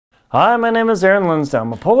Hi, my name is Linsdau.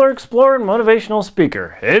 I'm a polar explorer and motivational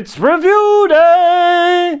speaker. It's review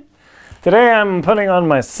day! Today I'm putting on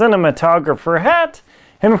my cinematographer hat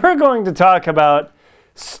and we're going to talk about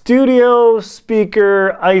studio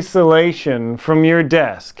speaker isolation from your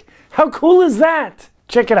desk. How cool is that?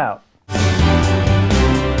 Check it out.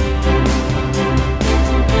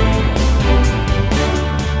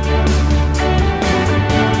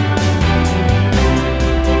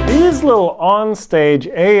 These little on-stage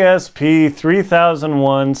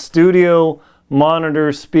ASP3001 studio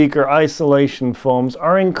monitor speaker isolation foams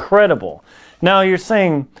are incredible. Now you're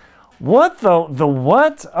saying, what the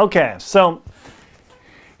what? Okay, so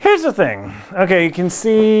here's the thing. Okay, you can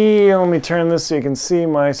see, let me turn this so you can see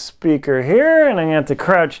my speaker here, and I'm gonna have to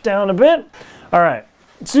crouch down a bit. All right,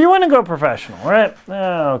 so you wanna go professional, right?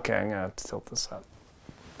 Okay, I'm gonna tilt this up.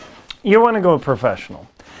 You wanna go professional.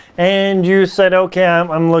 And you said, okay,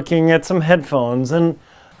 I'm looking at some headphones and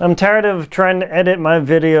I'm tired of trying to edit my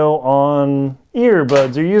video on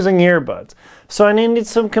earbuds or using earbuds. So I needed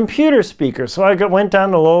some computer speakers. So I went down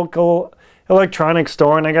to the local electronics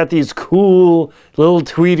store and I got these cool little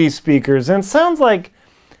Tweety speakers. And it sounds like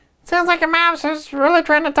a mouse is really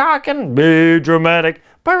trying to talk and be dramatic,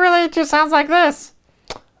 but really it just sounds like this.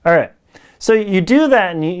 All right. So you do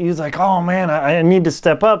that and you're like, oh man, I need to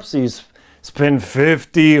step up. So you spend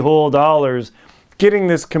 $50 whole getting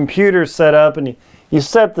this computer set up, and you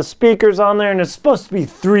set the speakers on there, and it's supposed to be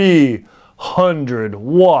 300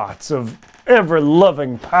 watts of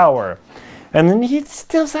ever-loving power. And then it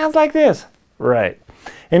still sounds like this. Right.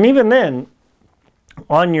 And even then,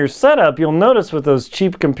 on your setup, you'll notice with those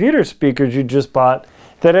cheap computer speakers you just bought,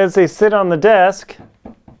 that as they sit on the desk,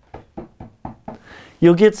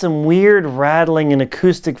 you'll get some weird rattling and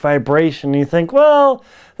acoustic vibration. And you think, well,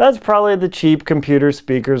 that's probably the cheap computer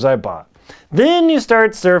speakers I bought. Then you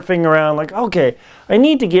start surfing around like, okay, I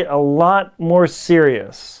need to get a lot more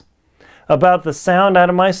serious about the sound out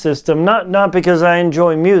of my system, not because I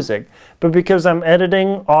enjoy music, but because I'm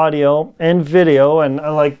editing audio and video, and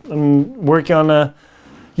I'm working on a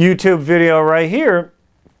YouTube video right here.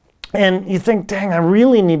 And you think, dang, I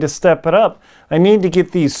really need to step it up. I need to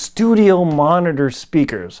get these studio monitor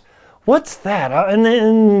speakers. What's that? And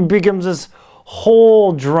then it becomes this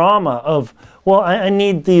whole drama of, well, I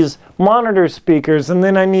need these monitor speakers, and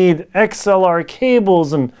then I need XLR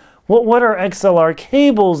cables, and what are XLR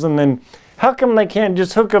cables, and then how come they can't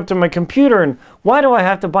just hook up to my computer, and why do I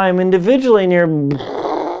have to buy them individually, and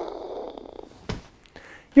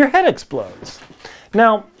your head explodes.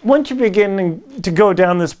 Now, once you begin to go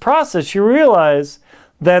down this process, you realize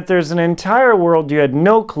that there's an entire world you had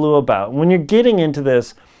no clue about. When you're getting into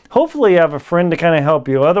this, hopefully you have a friend to kind of help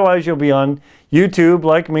you. Otherwise, you'll be on YouTube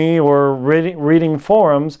like me or reading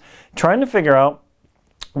forums trying to figure out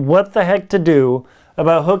what the heck to do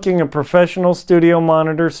about hooking a professional studio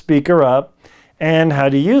monitor speaker up and how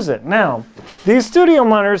to use it. Now, these studio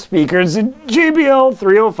monitor speakers, JBL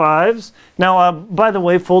 305s. Now, by the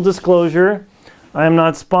way, full disclosure, I am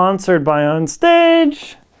not sponsored by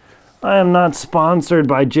OnStage. I am not sponsored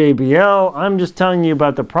by JBL. I'm just telling you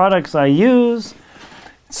about the products I use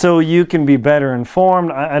so you can be better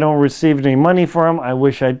informed. I don't receive any money for them. I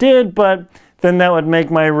wish I did, but then that would make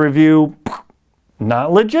my review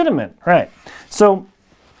not legitimate, right? So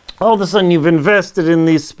all of a sudden you've invested in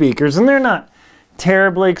these speakers, and they're not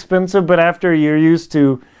terribly expensive, but after you're used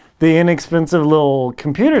to the inexpensive little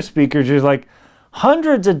computer speakers, you're like,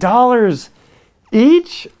 hundreds of dollars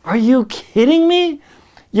each? Are you kidding me?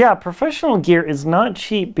 Yeah, professional gear is not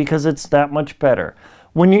cheap because it's that much better.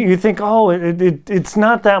 When you think, oh, it's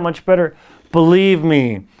not that much better, believe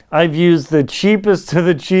me, I've used the cheapest to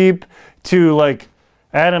the cheap to like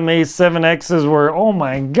Adam A7Xs where, oh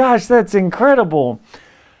my gosh, that's incredible.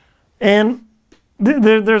 And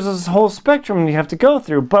there's this whole spectrum you have to go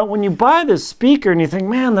through. But when you buy this speaker and you think,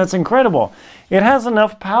 man, that's incredible, it has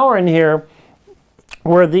enough power in here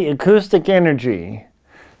where the acoustic energy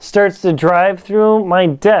starts to drive through my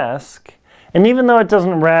desk. And even though it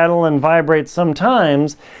doesn't rattle and vibrate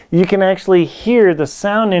sometimes, you can actually hear the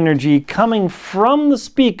sound energy coming from the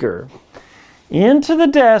speaker into the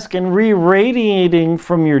desk and re-radiating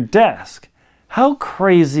from your desk. How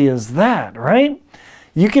crazy is that, right?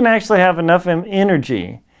 You can actually have enough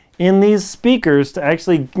energy in these speakers to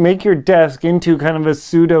actually make your desk into kind of a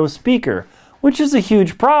pseudo speaker, which is a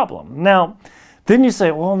huge problem. Now, then you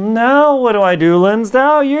say, well, now what do I do,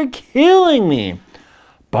 Linsdau? You're killing me.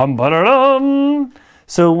 Bum, ba-da-dum.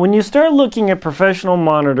 So when you start looking at professional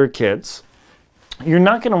monitor kits, you're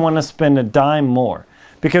not going to want to spend a dime more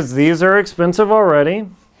because these are expensive already.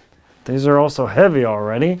 These are also heavy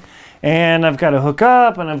already. And I've got to hook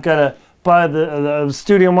up and I've got to buy the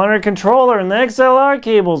studio monitor controller and the XLR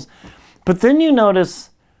cables. But then you notice,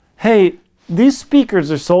 hey, these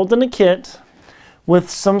speakers are sold in a kit with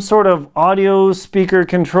some sort of audio speaker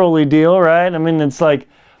control-y deal, right? I mean, it's like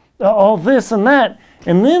all this and that.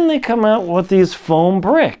 And then they come out with these foam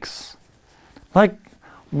bricks. Like,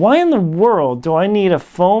 why in the world do I need a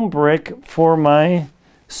foam brick for my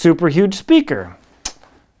super huge speaker?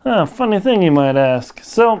 Funny thing you might ask.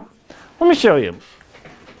 So, let me show you.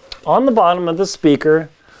 On the bottom of the speaker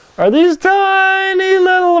are these tiny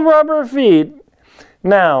little rubber feet.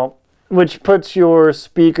 Now, which puts your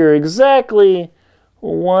speaker exactly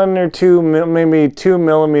 1 or 2, maybe 2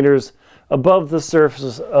 millimeters above the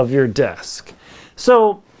surface of your desk.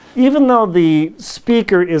 So even though the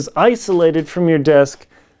speaker is isolated from your desk,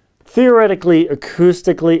 theoretically,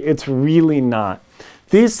 acoustically, it's really not.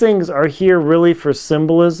 These things are here really for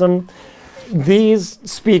symbolism. These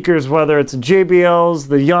speakers, whether it's JBLs,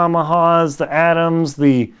 the Yamahas, the Adams,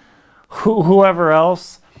 the whoever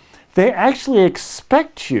else, they actually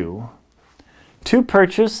expect you to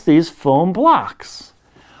purchase these foam blocks.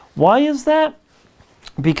 Why is that?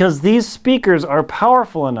 Because these speakers are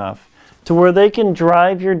powerful enough to where they can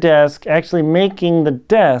drive your desk, actually making the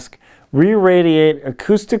desk re-radiate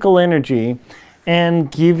acoustical energy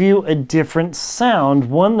and give you a different sound,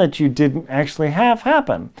 one that you didn't actually have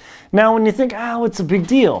happen. Now, when you think, oh, it's a big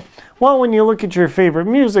deal. Well, when you look at your favorite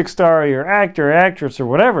music star, or your actor, or actress, or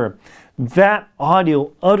whatever, that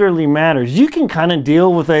audio utterly matters. You can kind of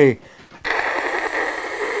deal with a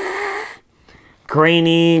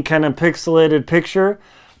grainy, kind of pixelated picture,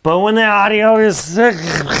 but when the audio is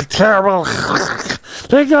terrible,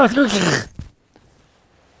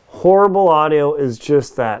 horrible audio is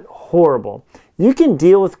just that, horrible. You can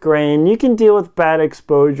deal with grain, you can deal with bad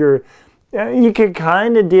exposure, you can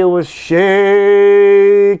kind of deal with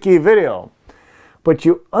shaky video, but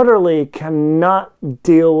you utterly cannot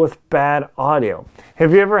deal with bad audio.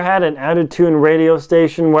 Have you ever had an out-of-tune radio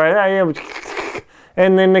station where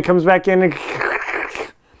and then it comes back in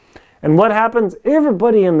and what happens?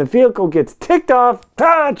 Everybody in the vehicle gets ticked off,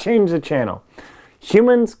 change the channel.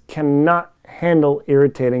 Humans cannot handle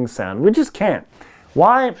irritating sound. We just can't.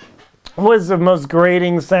 Why? What's the most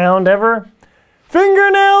grating sound ever?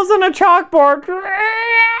 Fingernails and a chalkboard.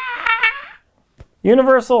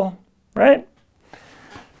 Universal, right?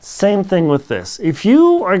 Same thing with this. If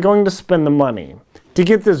you are going to spend the money to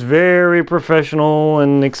get this very professional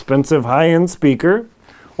and expensive high-end speaker,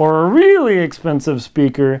 or a really expensive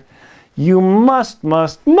speaker, you must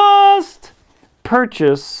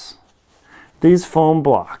purchase these foam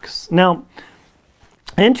blocks. Now,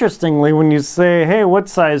 interestingly, when you say, hey, what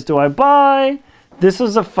size do I buy? This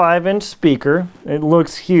is a 5-inch speaker. It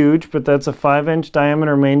looks huge, but that's a 5-inch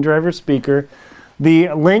diameter main driver speaker. The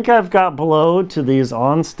link I've got below to these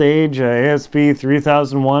on-stage ASP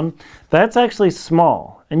 3001, that's actually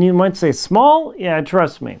small. And you might say, small? Yeah,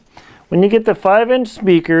 trust me. When you get the 5-inch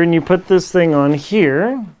speaker and you put this thing on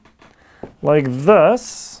here, like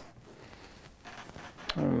this,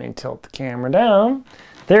 let me tilt the camera down.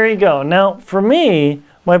 There you go. Now, for me,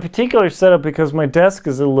 my particular setup, because my desk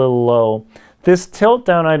is a little low, this tilt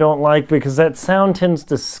down I don't like because that sound tends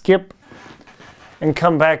to skip and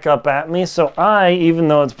come back up at me. So I, even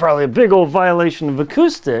though it's probably a big old violation of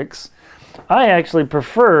acoustics, I actually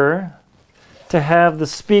prefer to have the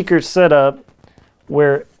speaker set up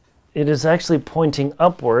where it is actually pointing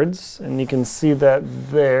upwards, and you can see that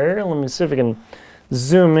there. Let me see if I can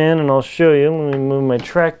zoom in and I'll show you. Let me move my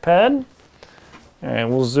trackpad. All right,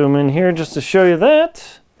 we'll zoom in here just to show you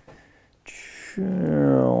that.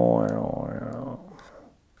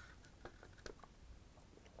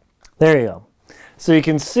 There you go. So you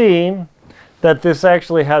can see that this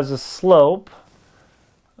actually has a slope.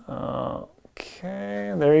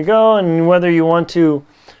 Okay, there you go. And whether you want to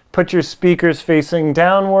put your speakers facing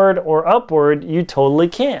downward or upward, you totally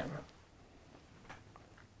can.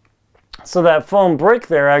 So that foam brick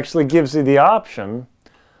there actually gives you the option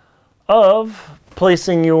of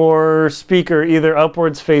placing your speaker either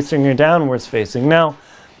upwards facing or downwards facing. Now,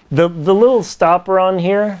 the little stopper on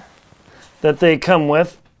here that they come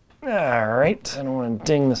with, all right, I don't want to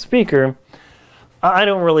ding the speaker, I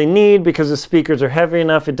don't really need because the speakers are heavy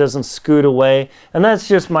enough, it doesn't scoot away. And that's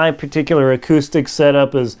just my particular acoustic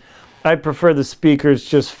setup, is I prefer the speakers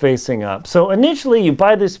just facing up. So initially you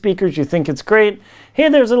buy the speakers, you think it's great. Hey,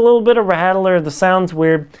 there's a little bit of rattle or the sound's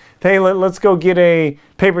weird. Hey, let's go get a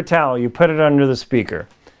paper towel. You put it under the speaker.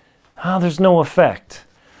 Oh, there's no effect.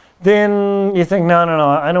 Then you think, no,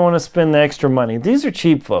 I don't want to spend the extra money. These are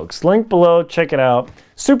cheap, folks. Link below, check it out.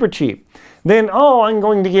 Super cheap. Then, oh, I'm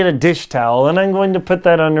going to get a dish towel and I'm going to put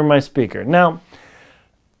that under my speaker. Now,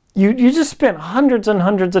 you just spent hundreds and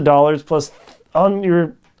hundreds of dollars plus on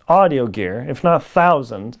your audio gear, if not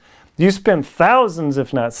thousands. You spent thousands,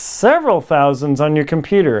 if not several thousands, on your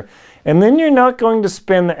computer. And then you're not going to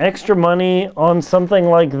spend the extra money on something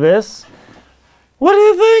like this? What are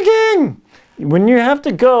you thinking? When you have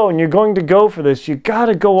to go and you're going to go for this, you got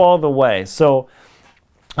to go all the way. So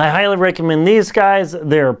I highly recommend these guys.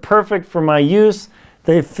 They're perfect for my use.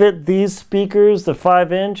 They fit these speakers, the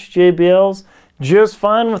 5-inch JBLs, just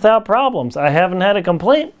fine without problems. I haven't had a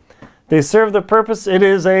complaint. They serve the purpose. It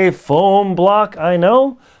is a foam block, I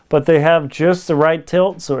know, but they have just the right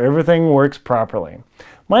tilt so everything works properly.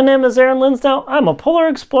 My name is Aaron Linsdau. I'm a Polar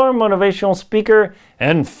Explorer, motivational speaker,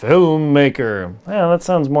 and filmmaker. Yeah, that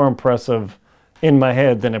sounds more impressive in my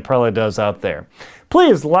head than it probably does out there.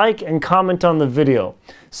 Please like and comment on the video.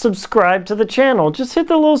 Subscribe to the channel. Just hit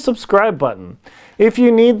the little subscribe button. If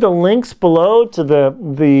you need the links below to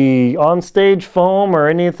the onstage foam or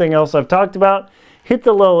anything else I've talked about, hit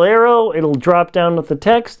the little arrow. It'll drop down with the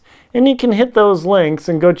text, and you can hit those links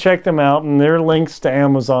and go check them out, and there are links to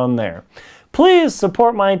Amazon there. Please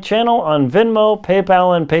support my channel on Venmo,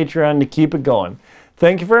 PayPal, and Patreon to keep it going.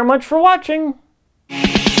 Thank you very much for watching.